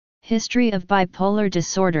History of bipolar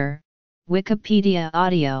disorder, Wikipedia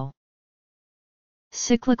audio.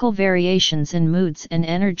 Cyclical variations in moods and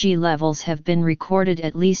energy levels have been recorded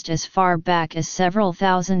at least as far back as several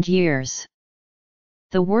thousand years.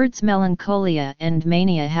 The words melancholia and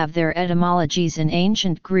mania have their etymologies in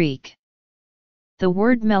ancient Greek. The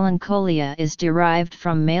word melancholia is derived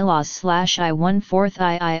from melos /I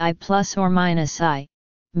 1/4 I plus or minus I,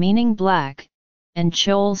 meaning black, and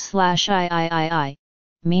chol /I,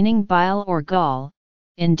 meaning bile or gall,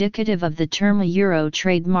 indicative of the term Euro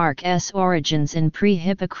trademark's origins in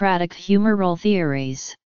pre-Hippocratic humoral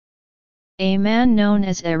theories. A man known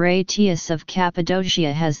as Aretius of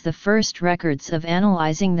Cappadocia has the first records of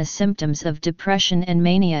analyzing the symptoms of depression and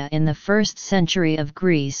mania in the 1st century of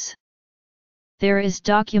Greece. There is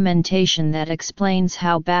documentation that explains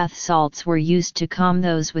how bath salts were used to calm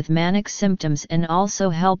those with manic symptoms and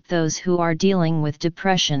also help those who are dealing with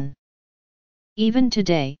depression. Even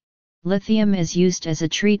today, lithium is used as a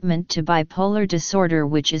treatment to bipolar disorder,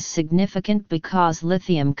 which is significant because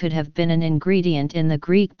lithium could have been an ingredient in the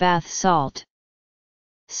Greek bath salt.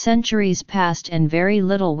 Centuries passed and very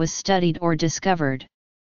little was studied or discovered.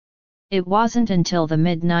 It wasn't until the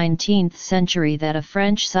mid-19th century that a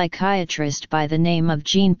French psychiatrist by the name of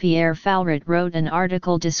Jean-Pierre Falloret wrote an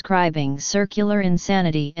article describing circular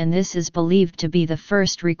insanity, and this is believed to be the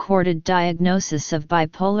first recorded diagnosis of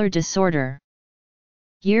bipolar disorder.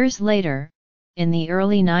 Years later, in the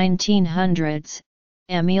early 1900s,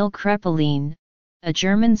 Emil Kraepelin, a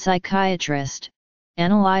German psychiatrist,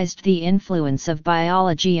 analyzed the influence of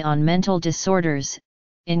biology on mental disorders,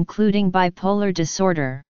 including bipolar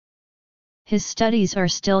disorder. His studies are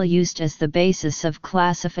still used as the basis of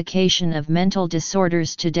classification of mental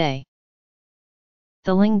disorders today.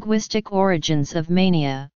 The linguistic origins of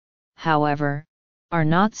mania, however, are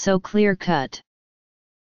not so clear-cut.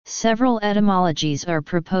 Several etymologies are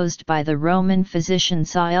proposed by the Roman physician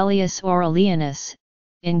Aelius Aurelianus,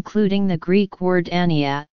 including the Greek word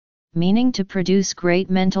ania, meaning to produce great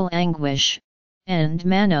mental anguish, and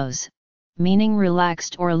manos, meaning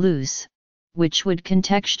relaxed or loose, which would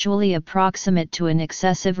contextually approximate to an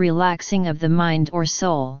excessive relaxing of the mind or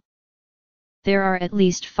soul. There are at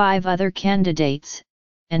least 5 other candidates,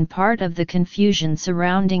 and part of the confusion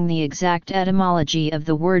surrounding the exact etymology of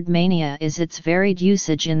the word mania is its varied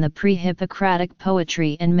usage in the pre-Hippocratic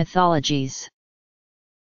poetry and mythologies.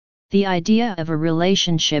 The idea of a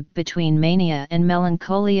relationship between mania and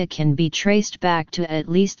melancholia can be traced back to at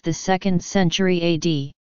least the 2nd century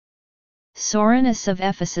AD. Soranus of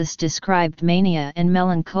Ephesus described mania and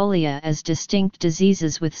melancholia as distinct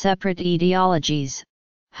diseases with separate etiologies.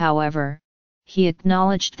 However, he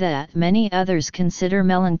acknowledged that many others consider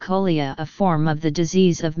melancholia a form of the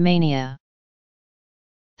disease of mania.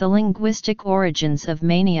 The linguistic origins of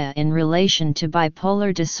mania in relation to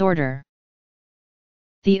bipolar disorder.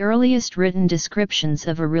 The earliest written descriptions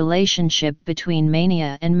of a relationship between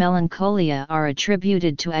mania and melancholia are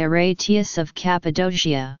attributed to Aretius of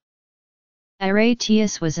Cappadocia.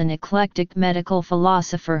 Aretius was an eclectic medical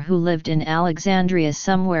philosopher who lived in Alexandria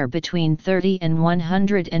somewhere between 30 and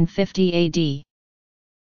 150 AD.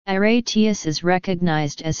 Aretius is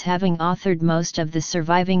recognized as having authored most of the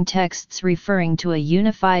surviving texts referring to a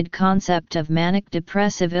unified concept of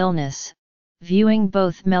manic-depressive illness, viewing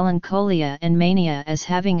both melancholia and mania as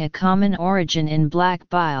having a common origin in black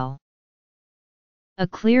bile. A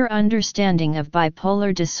clear understanding of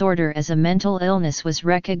bipolar disorder as a mental illness was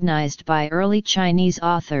recognized by early Chinese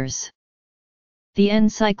authors. The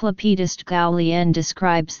encyclopedist Gao Lian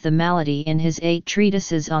describes the malady in his 8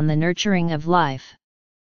 treatises on the nurturing of life.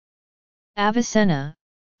 Avicenna,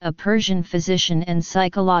 a Persian physician and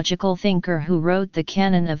psychological thinker who wrote the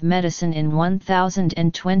Canon of Medicine in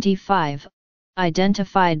 1025,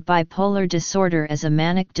 identified bipolar disorder as a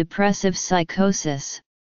manic-depressive psychosis,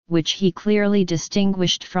 which he clearly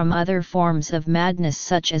distinguished from other forms of madness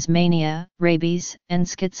such as mania, rabies, and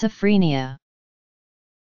schizophrenia.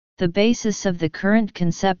 The basis of the current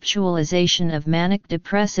conceptualization of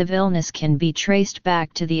manic-depressive illness can be traced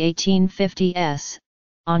back to the 1850s.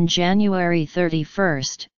 On January 31,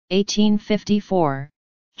 1854,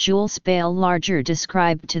 Jules Baillarger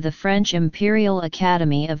described to the French Imperial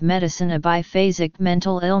Academy of Medicine a biphasic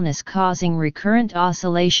mental illness causing recurrent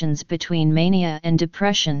oscillations between mania and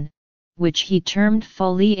depression, which he termed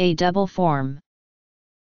folie à double forme.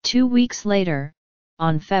 2 weeks later,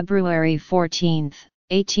 on February 14,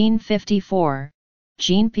 1854,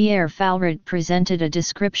 Jean-Pierre Falloret presented a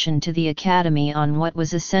description to the Academy on what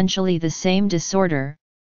was essentially the same disorder,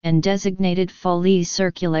 and designated folie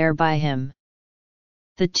circulaire by him.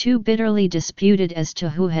 The two bitterly disputed as to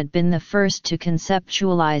who had been the first to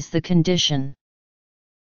conceptualize the condition.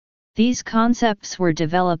 These concepts were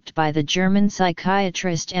developed by the German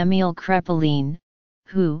psychiatrist Emil Kraepelin,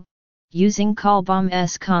 who, using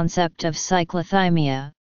Kalbaum's concept of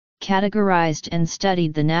cyclothymia, categorized and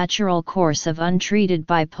studied the natural course of untreated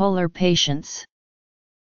bipolar patients.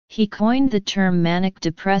 He coined the term manic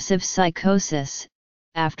depressive psychosis,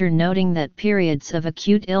 after noting that periods of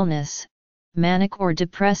acute illness, manic or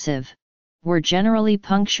depressive, were generally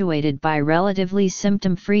punctuated by relatively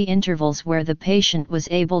symptom-free intervals where the patient was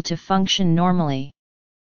able to function normally.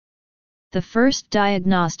 The first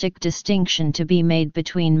diagnostic distinction to be made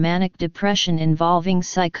between manic depression involving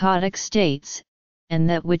psychotic states, and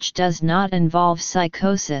that which does not involve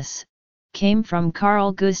psychosis, came from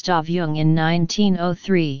Carl Gustav Jung in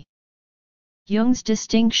 1903. Jung's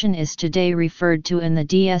distinction is today referred to in the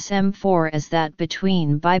DSM-4 as that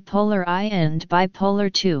between bipolar I and bipolar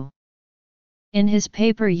II. In his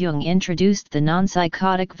paper, Jung introduced the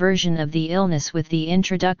non-psychotic version of the illness with the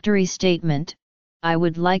introductory statement, "I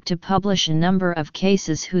would like to publish a number of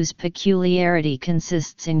cases whose peculiarity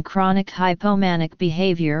consists in chronic hypomanic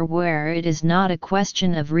behavior where it is not a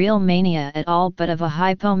question of real mania at all but of a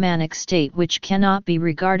hypomanic state which cannot be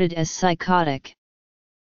regarded as psychotic."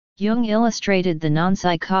 Jung illustrated the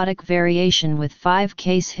non-psychotic variation with 5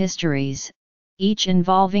 case histories, each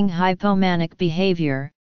involving hypomanic behavior,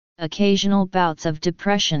 occasional bouts of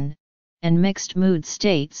depression, and mixed mood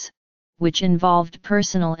states, which involved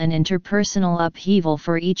personal and interpersonal upheaval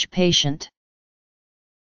for each patient.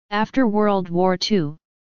 After World War II,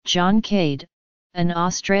 John Cade, an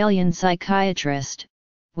Australian psychiatrist,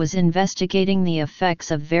 was investigating the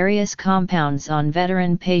effects of various compounds on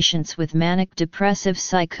veteran patients with manic depressive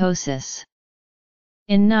psychosis.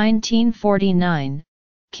 In 1949,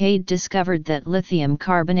 Cade discovered that lithium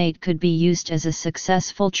carbonate could be used as a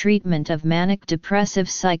successful treatment of manic depressive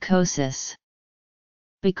psychosis.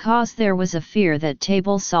 Because there was a fear that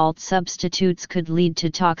table salt substitutes could lead to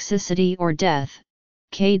toxicity or death,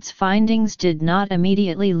 Cade's findings did not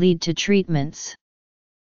immediately lead to treatments.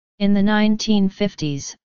 In the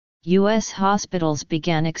 1950s, U.S. hospitals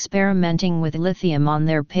began experimenting with lithium on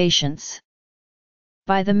their patients.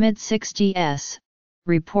 By the mid-60s,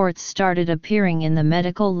 reports started appearing in the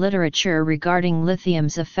medical literature regarding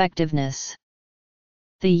lithium's effectiveness.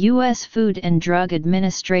 The U.S. Food and Drug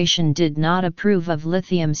Administration did not approve of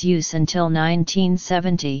lithium's use until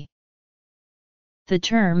 1970. The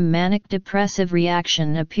term manic depressive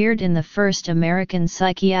reaction appeared in the first American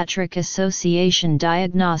Psychiatric Association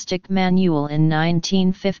Diagnostic Manual in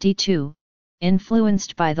 1952,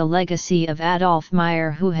 influenced by the legacy of Adolf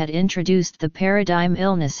Meyer, who had introduced the paradigm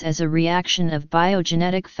illness as a reaction of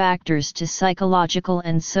biogenetic factors to psychological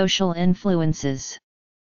and social influences.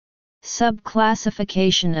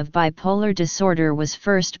 Subclassification of bipolar disorder was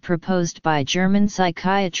first proposed by German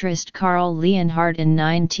psychiatrist Karl Leonhardt in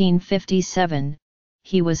 1957.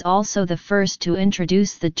 He was also the first to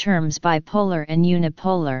introduce the terms bipolar and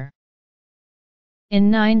unipolar.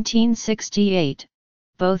 In 1968,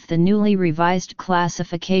 both the newly revised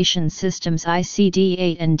classification systems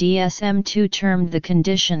ICD-8 and DSM-2 termed the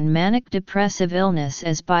condition manic depressive illness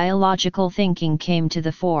as biological thinking came to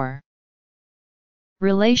the fore.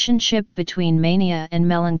 Relationship between mania and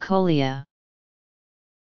melancholia.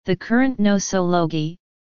 The current nosology,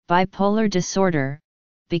 bipolar disorder,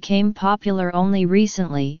 became popular only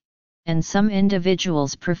recently, and some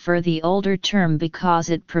individuals prefer the older term because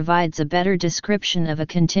it provides a better description of a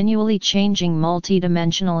continually changing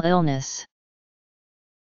multidimensional illness.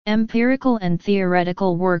 Empirical and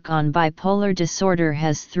theoretical work on bipolar disorder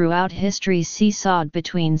has throughout history seesawed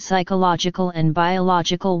between psychological and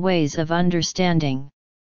biological ways of understanding.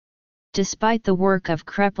 Despite the work of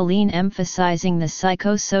Kraepelin emphasizing the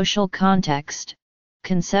psychosocial context,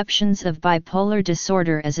 conceptions of bipolar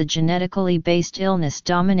disorder as a genetically based illness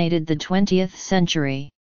dominated the 20th century.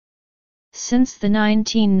 Since the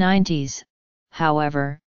 1990s,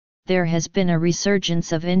 however, there has been a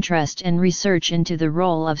resurgence of interest and research into the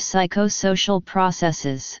role of psychosocial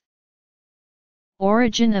processes.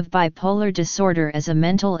 Origin of bipolar disorder as a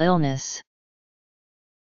mental illness.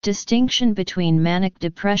 Distinction between manic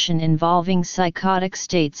depression involving psychotic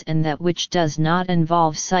states and that which does not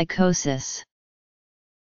involve psychosis.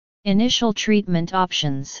 Initial treatment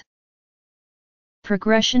options.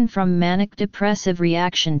 Progression from manic depressive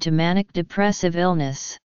reaction to manic depressive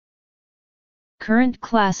illness. Current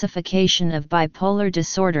classification of bipolar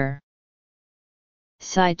disorder.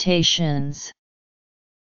 Citations.